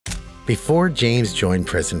Before James joined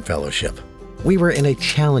Prison Fellowship, we were in a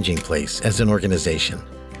challenging place as an organization.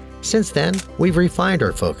 Since then, we've refined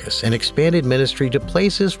our focus and expanded ministry to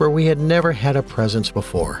places where we had never had a presence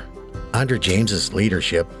before. Under James's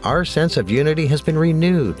leadership, our sense of unity has been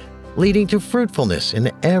renewed, leading to fruitfulness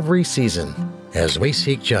in every season as we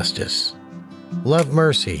seek justice, love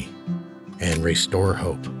mercy, and restore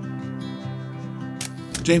hope.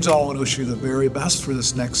 James, I want to wish you the very best for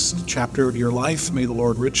this next chapter of your life. May the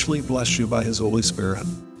Lord richly bless you by His Holy Spirit.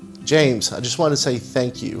 James, I just want to say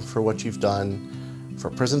thank you for what you've done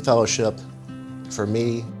for Prison Fellowship, for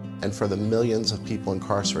me, and for the millions of people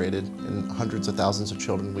incarcerated and hundreds of thousands of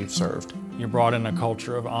children we've served. You brought in a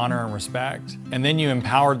culture of honor and respect, and then you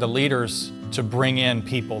empowered the leaders to bring in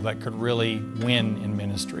people that could really win in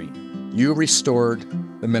ministry. You restored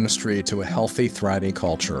the ministry to a healthy, thriving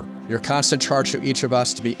culture. Your constant charge to each of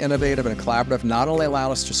us to be innovative and collaborative not only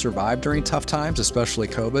allowed us to survive during tough times, especially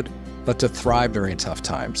COVID, but to thrive during tough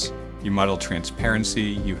times. You modeled transparency,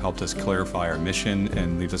 you helped us clarify our mission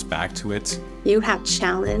and lead us back to it. You have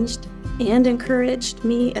challenged and encouraged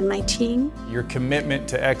me and my team. Your commitment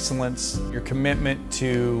to excellence, your commitment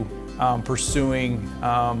to pursuing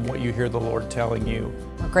what you hear the Lord telling you.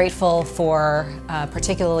 We're grateful for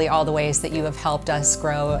particularly all the ways that you have helped us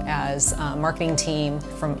grow as a marketing team,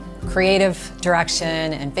 from creative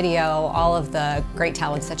direction and video, all of the great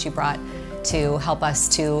talents that you brought to help us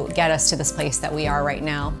to get us to this place that we are right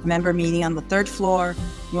now. I remember meeting on the 3rd floor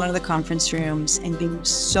in one of the conference rooms and being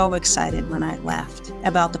so excited when I left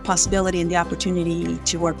about the possibility and the opportunity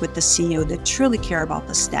to work with the CEO that truly care about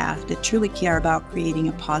the staff, that truly care about creating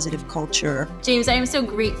a positive culture. James, I am so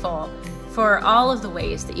grateful for all of the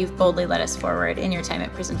ways that you've boldly led us forward in your time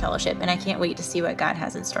at Prison Fellowship, and I can't wait to see what God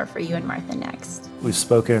has in store for you and Martha next. We've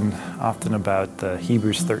spoken often about the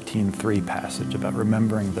Hebrews 13:3 passage about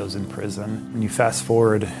remembering those in prison. When you fast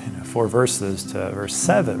forward 4 verses to verse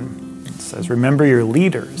 7, it says, "Remember your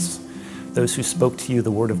leaders, those who spoke to you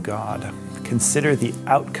the word of God. Consider the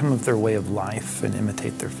outcome of their way of life and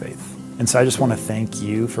imitate their faith." And so I just want to thank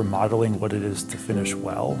you for modeling what it is to finish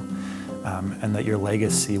well, and that your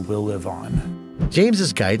legacy will live on.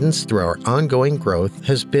 James's guidance through our ongoing growth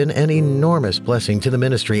has been an enormous blessing to the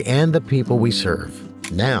ministry and the people we serve.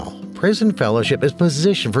 Now, Prison Fellowship is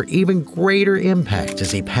positioned for even greater impact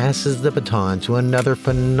as he passes the baton to another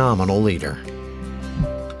phenomenal leader.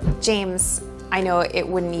 James, I know it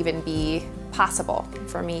wouldn't even be possible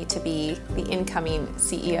for me to be the incoming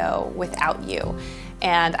CEO without you.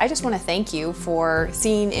 And I just want to thank you for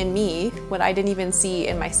seeing in me what I didn't even see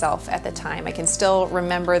in myself at the time. I can still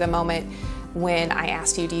remember the moment when I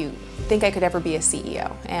asked you, do you think I could ever be a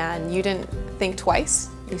CEO? And you didn't think twice.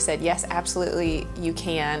 You said, yes, absolutely, you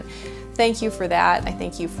can. Thank you for that. I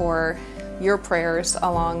thank you for your prayers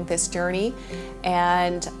along this journey.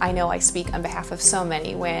 And I know I speak on behalf of so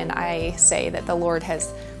many when I say that the Lord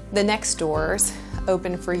has the next doors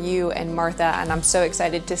open for you and Martha, and I'm so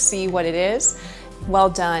excited to see what it is. Well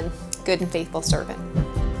done, good and faithful servant.